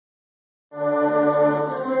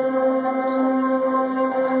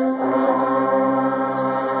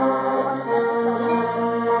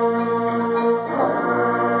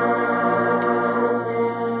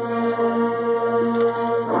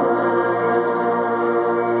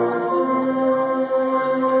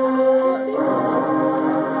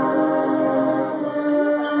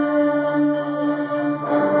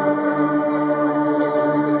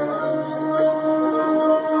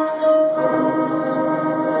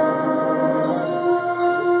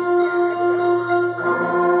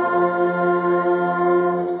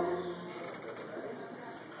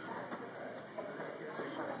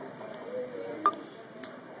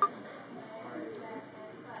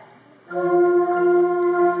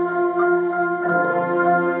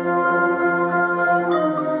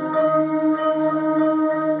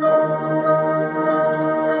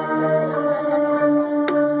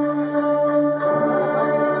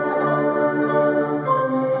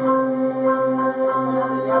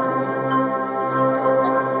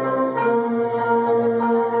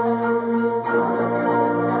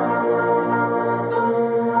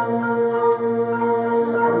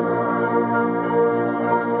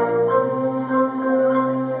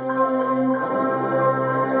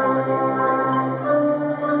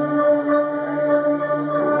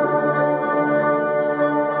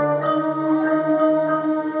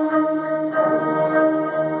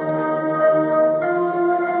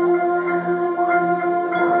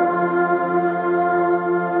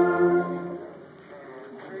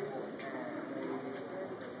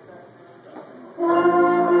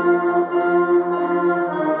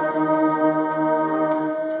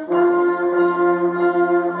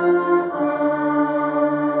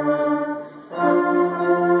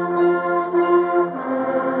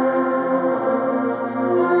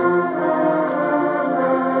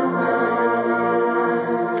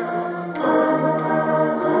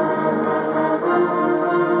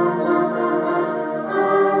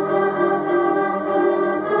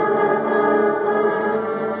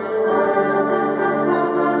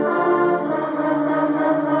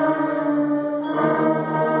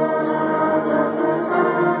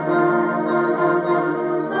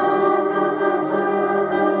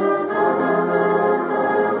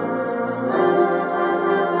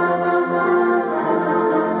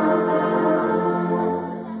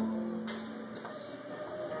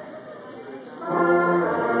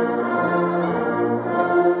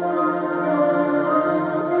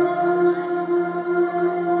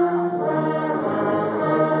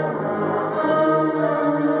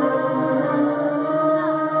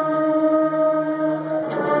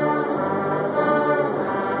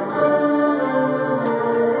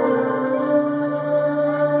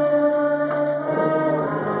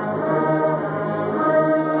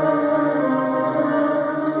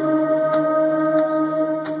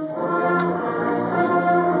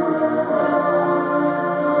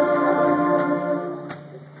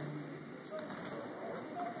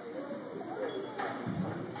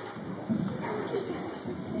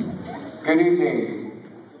Good evening.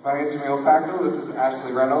 My name is Jamil Facto. This is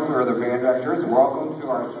Ashley Reynolds. We're the band directors. Welcome to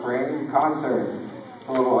our spring concert. It's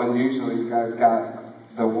a little unusual. You guys got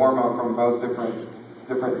the warm-up from both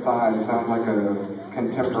different sides. Sounds like a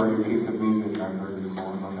contemporary piece of music I've heard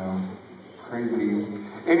before. I don't know. Crazy.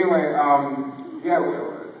 Anyway,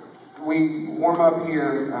 we warm up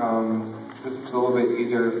here. This is a little bit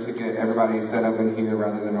easier to get everybody set up in here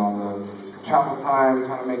rather than all the travel time,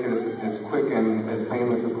 trying to make it as quick and as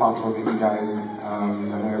painless as possible to you guys. I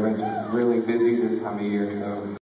know everyone's really busy this time of year, so